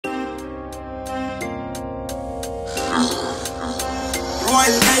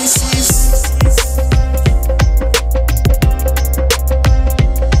oil laces.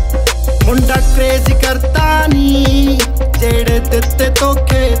 मुंडा craze करता नी जेड़े दिते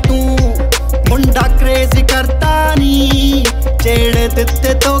धोखे तू, मुंडा क्रेज़ करता नी जेड़े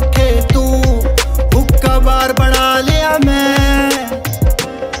दिते धोखे तू। हुक्का बार बना लिया मैं,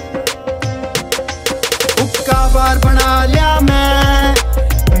 हुक्का बार बना लिया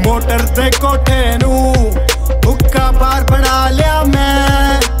मैं मोटर दे कोठे नू। हुक्का बार बना लिया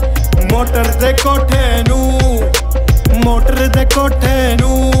मैं मोटर दे कोठे नू, मोटर दे कोठे नू,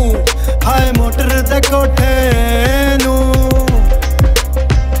 हाय मोटर दे कोठे नू।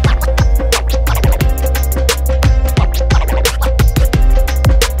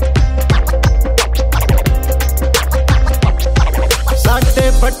 साडे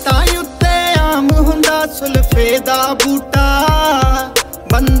बट्टां उत्ते आम हुंदा सुल्फे दा बूटा,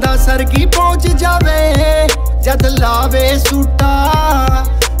 बंदा सरगी पहुंच जावे जद लावे सूटा।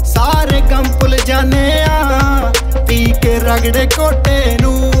 सारे गम भुल जाने पी के रगड़े कोटे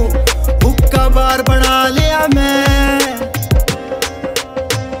नू। हुक्का बार बना लिया मैं,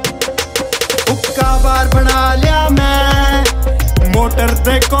 हुक्का बार बना लिया मैं मोटर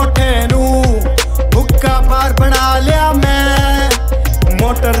दे कोठे नू। हुक्का बार बना लिया मैं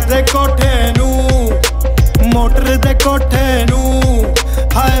मोटर दे कोठे नू, मोटर दे कोठे नू,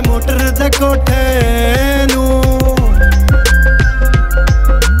 हाय मोटर दे कोठे नू।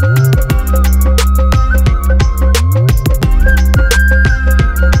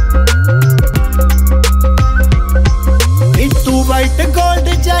 नीतू वाइट गोल्ड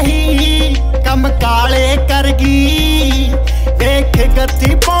जही कम काले करगी, देख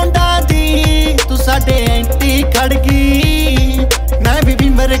गत्ती पौंडा दी तू साडे एंटी खड़गी। मैं भी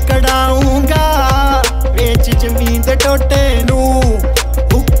बिमर कढ़ाऊंगा बेच जमीन दे टोटे नू।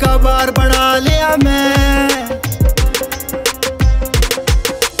 हुक्का बार बना लिया मैं,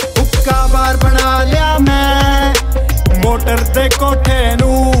 हुक्का बार बना लिया मैं मोटर दे कोठे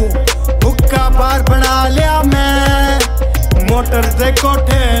नू। हुक्का बार बना लिया मैं मोटर दे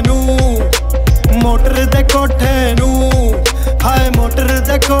कोठे नू, मोटर दे कोठे नू, हाय मोटर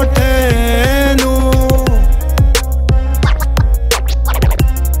दे कोठे नू।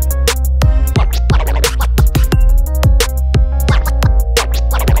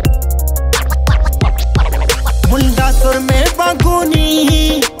 मुंडा सुरमे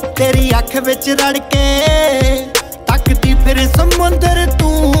वांगूनी तेरी अख विच रड़ के, तकदी फिर समुंदर तू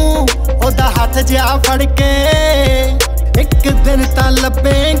ओदा हाथ जा फड़ के। एक दिन तां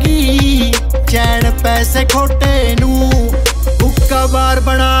लभेगी चैन पैसे खोटे नू। हुक्का बार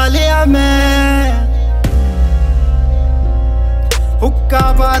बना लिया मैं, हुक्का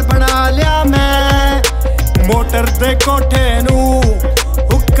बार बना लिया मैं मोटर दे कोठे नू।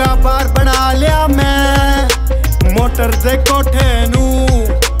 हुक्का बार बना लिया मैं मोटर दे कोठे नू,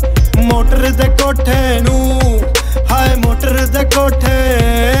 मोटर दे कोठे नू।